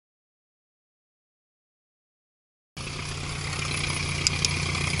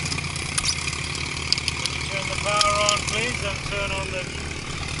turn on the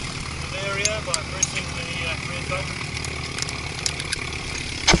area by pressing the red button.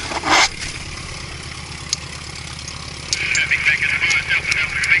 Traffic Bacchus Marsh, Delta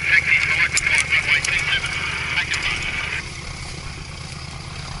Delta 6, taxi 5 to 5, runway 27, Bacchus Marsh.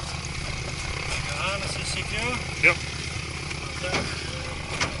 Your harness is secure? Yep. Okay.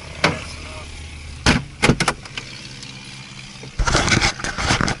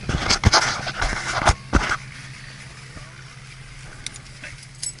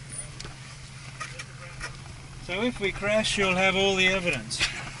 So if we crash, you'll have all the evidence.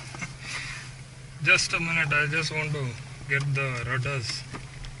 Just a minute, I just want to get the rudders.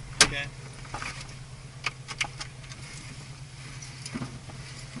 Okay.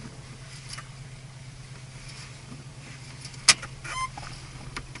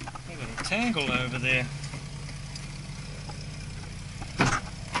 They've got a tangle over there.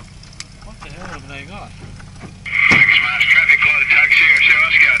 What the hell have they got? Bacchus Marsh, traffic light attack, Sierra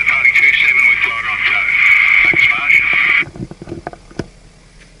Oscar, departing 27 with flight on tow. Bacchus Marsh.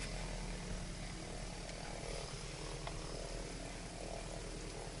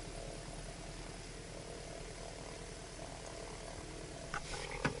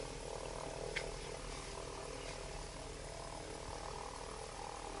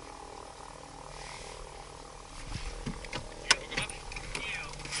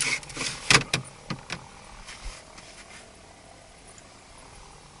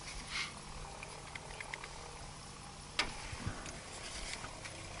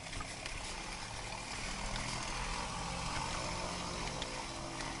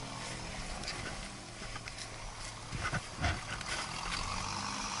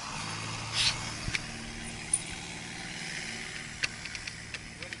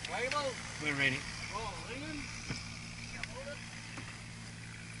 We're ready.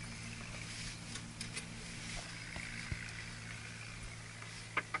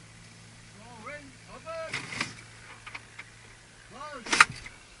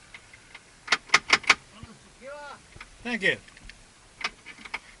 Thank you.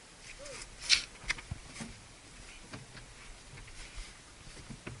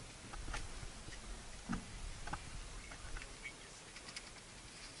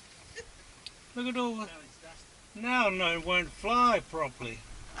 Look at all that. Now no, it won't fly properly.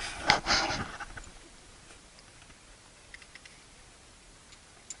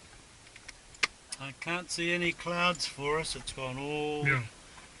 I can't see any clouds for us. It's gone all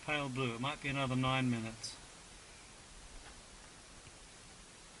pale blue. It might be another 9 minutes.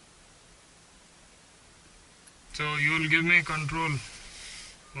 So you will give me control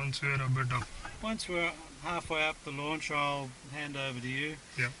once we are a bit up. Once we're halfway up the launch, I'll hand over to you.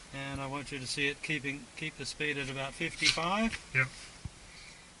 Yeah. And I want you to see it keep the speed at about 55. Yeah.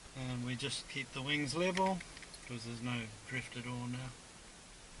 And we just keep the wings level because there's no drift at all now.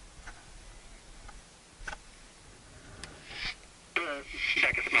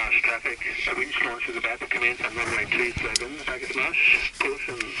 Bacchus Marsh traffic. A winch launch is about to commence on runway 27. Bacchus Marsh,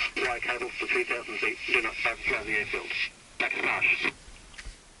 caution, wire cables to 3,000 feet. Do not overflow the airfield. Bacchus Marsh.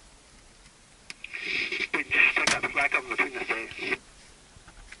 Winch, take up slack on the twin stairs.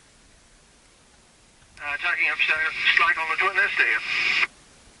 Taking up slack on the twin stair.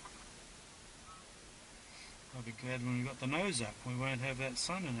 I'll be glad when we've got the nose up. We won't have that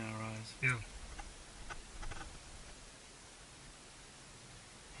sun in our eyes. Yeah.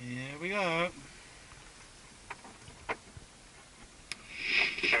 Here we go. Roll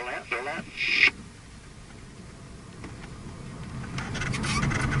out, roll out.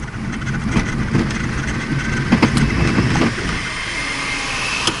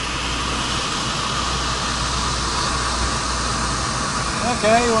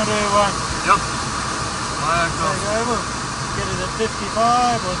 Okay, you want to Yep. take over, get it at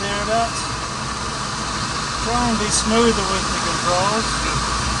 55 or thereabouts. Try and be smoother with the controls.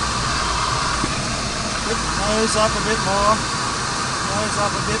 Nose up a bit more. Nose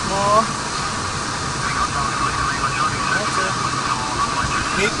up a bit more. That's it.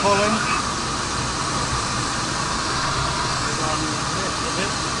 Keep pulling. Lift a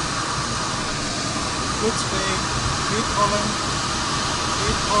bit. Good speed. Keep pulling.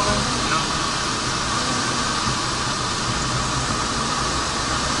 Keep pulling.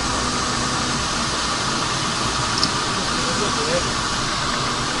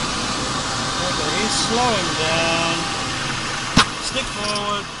 Okay, he's slowing down. Stick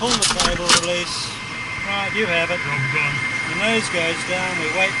forward, pull the cable release. Right, you have it. The nose goes down, we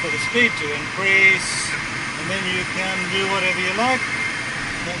wait for the speed to increase, and then you can do whatever you like.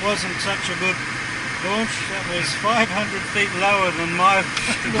 That wasn't such a good launch. That was 500 feet lower than my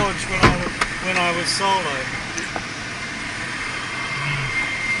launch when I was solo.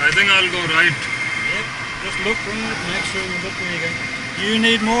 I think I'll go right. Yep, just look right, make sure you look where you're going. You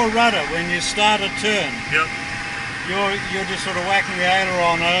need more rudder when you start a turn. Yep. You're just sort of whacking the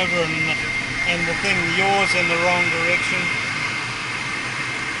aileron over and the thing yaws in the wrong direction.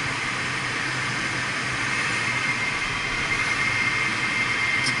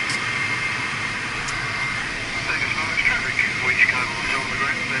 Bacchus Marsh traffic, Winch cables on the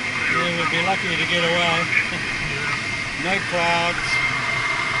ground. Yeah, we'd be lucky to get away. No clouds.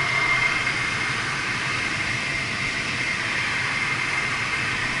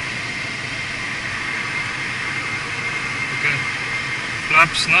 Okay.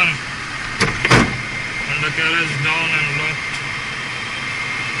 Flaps none. Undercarriage down and locked.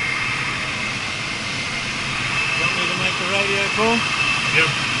 Want me to make the radio call? Yep.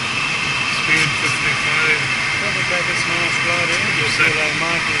 Speed 55. Probably Bacchus Marsh gliding. Your solo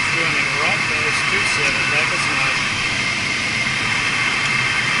Mike is joining right base 27 Bacchus Marsh.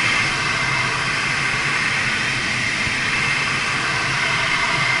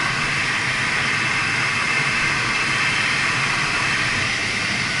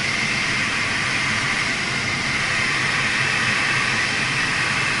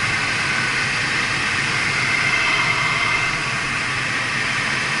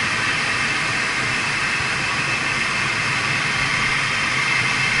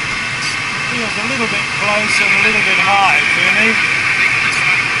 Feels a little bit close and a little bit high to me.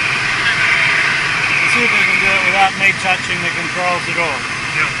 Let's see if we can do it without me touching the controls at all.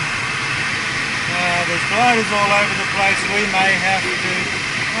 Yeah. There's gliders all over the place. We may have to,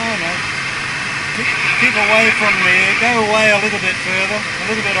 oh no, keep away from there. Go away a little bit further, a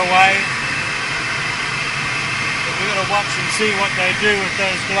little bit away. But we've got to watch and see what they do with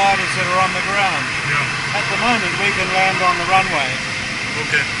those gliders that are on the ground. Yeah. At the moment we can land on the runway.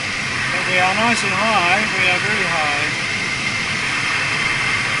 Okay. But we are nice and high, we are very high.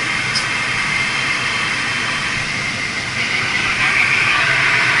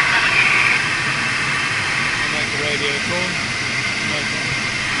 I'll make the radio call.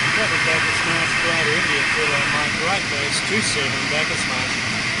 Traffic Bacchus Marsh, Glider India, Kilo Mike, right base 27 Bacchus Marsh.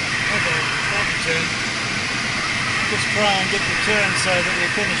 Okay, start the turn. Just try and get the turn so that we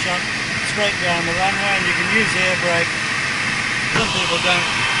finish up straight down the runway and you can use air brake. Some people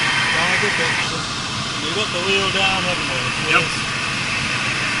don't. Like it, but we've got the wheel down, haven't we? Yep. Yes.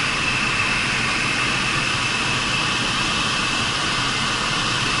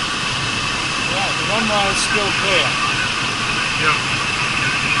 Right, the runway is still clear. Yeah.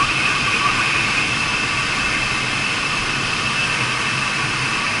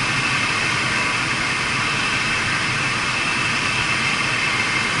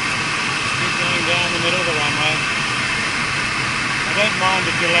 Keep going down the middle of the runway. I don't mind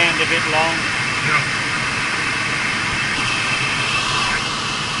if you land a bit long. Yeah.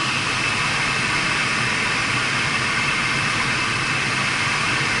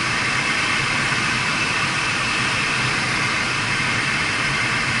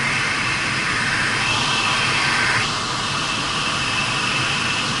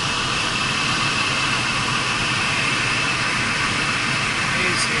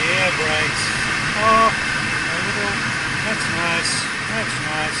 Easy air brakes. Oh, a little. That's nice. That's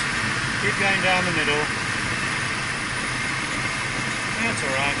nice. Keep going down the middle. That's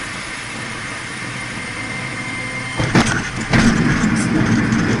alright.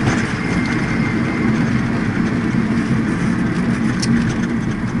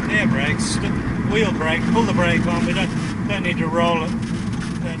 Air brakes. Wheel brake. Pull the brake on. We don't need to roll it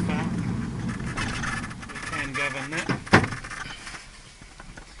that far. We can govern that.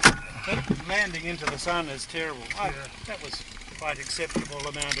 But landing into the sun is terrible. Oh, that was quite acceptable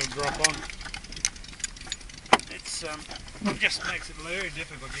amount of drop on. It's it just makes it very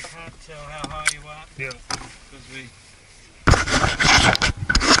difficult. You can't tell how high you are. Yeah. Because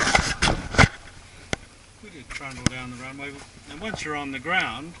we did trundle down the runway, and once you're on the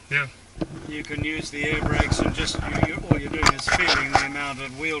ground, Yeah. you can use the air brakes and just all you're doing is feeling the amount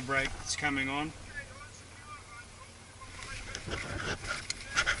of wheel brake that's coming on.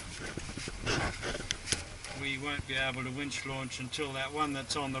 We won't be able to winch launch until that one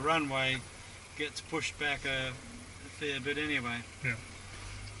that's on the runway gets pushed back a fair bit anyway. Yeah.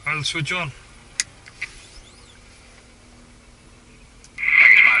 I'll switch on.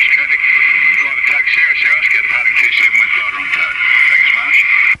 Bacchus Marsh traffic, driver tug Sarah Sarah, Oscar departing 27 with glider on tow. Bacchus Marsh.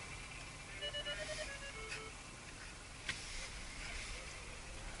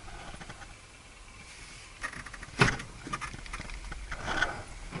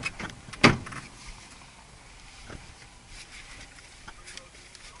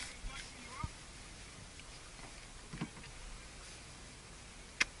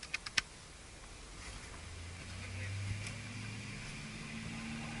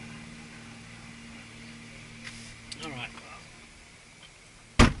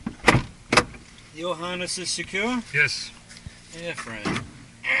 Your harness is secure? Yes. Airframe.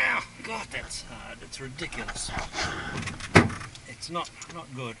 Ow! God, that's hard. It's ridiculous. It's not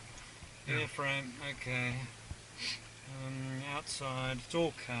good. Yeah. Airframe, okay. Outside, it's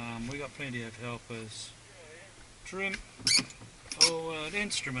all calm. We got plenty of helpers. Trim. Forward.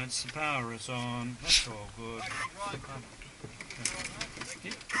 Instruments, the power is on. That's all good.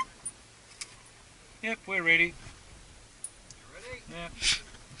 Yep, we're ready. Yep.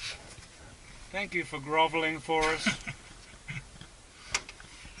 Thank you for grovelling for us.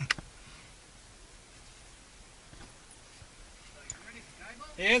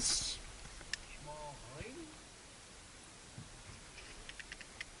 Yes.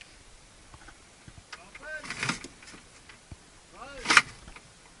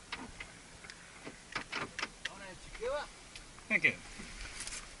 Thank you.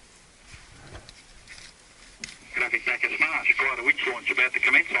 Traffic Bacchus Marsh, glider winch launch about to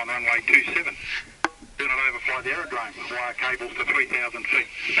commence on runway 27. Do not overfly the aerodrome. Wire cables to 3,000 feet.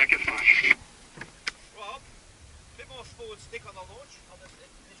 Bacchus Marsh. Rob, a bit more forward stick on the launch, on the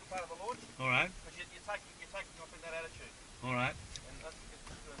initial part of the launch. All right. Because you're taking off in that attitude. All right. And that's just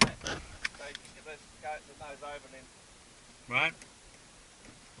doing that. So you just get the nose over and then. Right.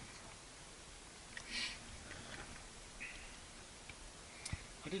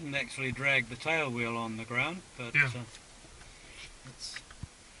 I didn't actually drag the tail wheel on the ground, but Yeah.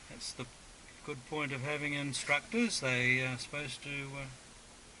 That's the good point of having instructors. They are supposed to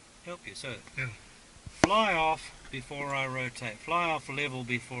help you. So Yeah. fly off before I rotate. Fly off level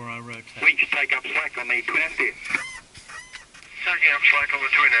before I rotate. Winch take up slack on the twin aster. Taking up slack on the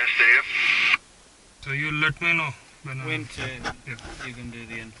twin aster. So you let me know when When to, Yeah. you can do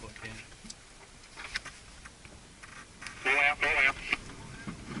the input here. All out, all out.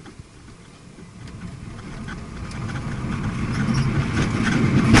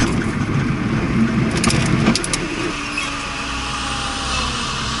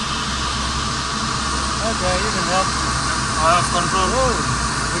 Okay, you can help. I have control. Oh,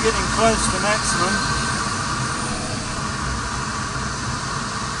 we're getting close to maximum.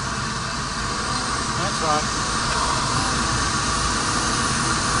 That's right.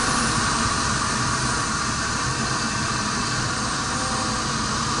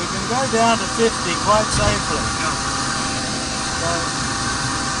 We can go down to 50 quite safely. So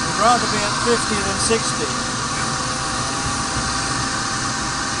we'd rather be at 50 than 60.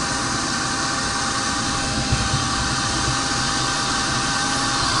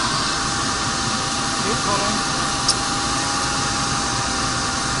 Keep pulling.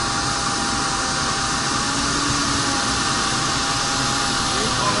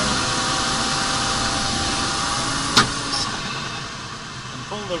 Keep pulling. And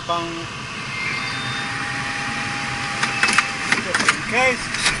pull the bung. Just in case.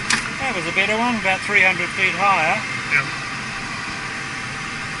 That was a better one, about 300 feet higher. Yeah.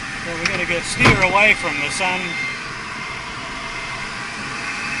 So we're going to steer away from the sun.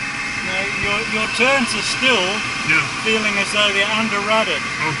 Now, your turns are still Yeah. feeling as though they're under-ruddered.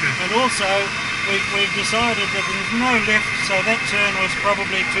 Okay. And also, we've decided that there's no lift, so that turn was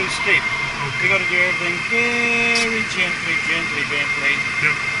probably too steep. Okay. We've got to do everything very gently, gently.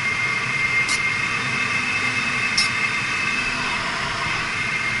 Yeah.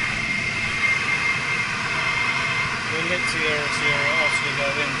 We'll let Sierra Oscar go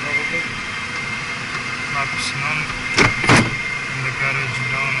in probably. Maps none. And the carriage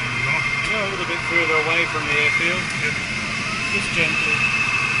down and low. Go a little bit further away from the airfield. Yeah. Just gently.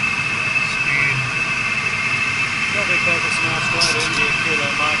 Speed. Traffic Bacchus Marsh Glide India Kilo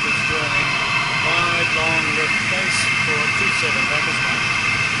Mike is joining. Wide, long lift base for 27 Bacchus Marsh.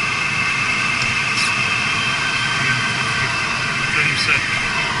 Trim set.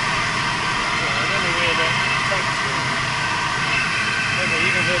 So I don't know where that takes you. Okay,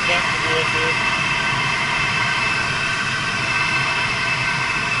 you can head back to the airfield.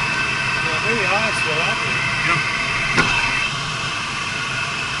 Yeah, very high still, aren't we? Yeah.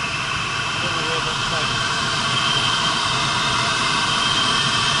 I don't know where that takes you.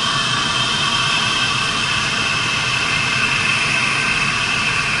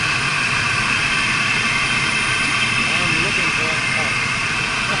 I'm looking for a car.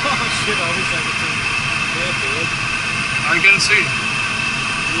 Oh shit, I wish I could see the airfield. I can see.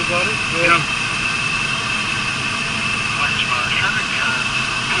 You got it? Good. Yeah.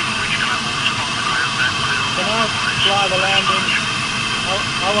 Can I fly the landing?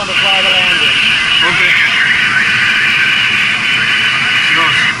 I want to fly the landing. Okay.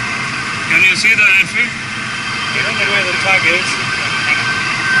 Yours. Can you see the airfield? I don't know where the tug is.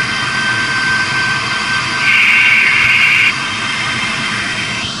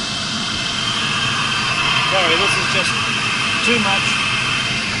 too much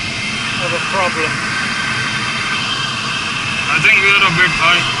of a problem. I think we are a bit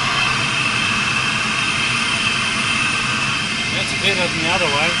high. That's better than the other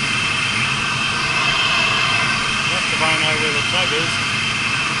way. That's if I know where the tug is.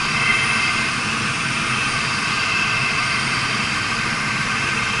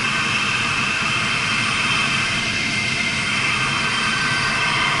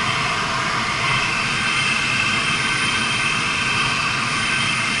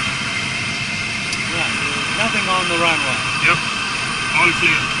 Nothing on the runway. Yep, all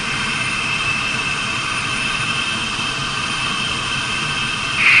clear.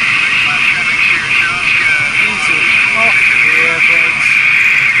 Easy. Off the air brakes.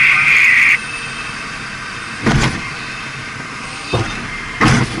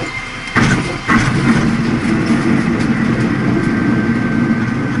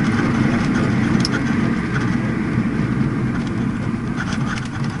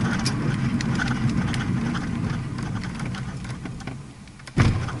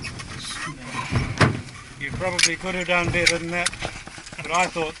 Probably could have done better than that, but I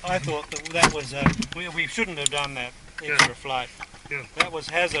thought that was we shouldn't have done that extra flight. Yeah. That was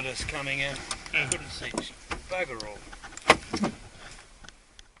hazardous coming in. I couldn't see bugger all.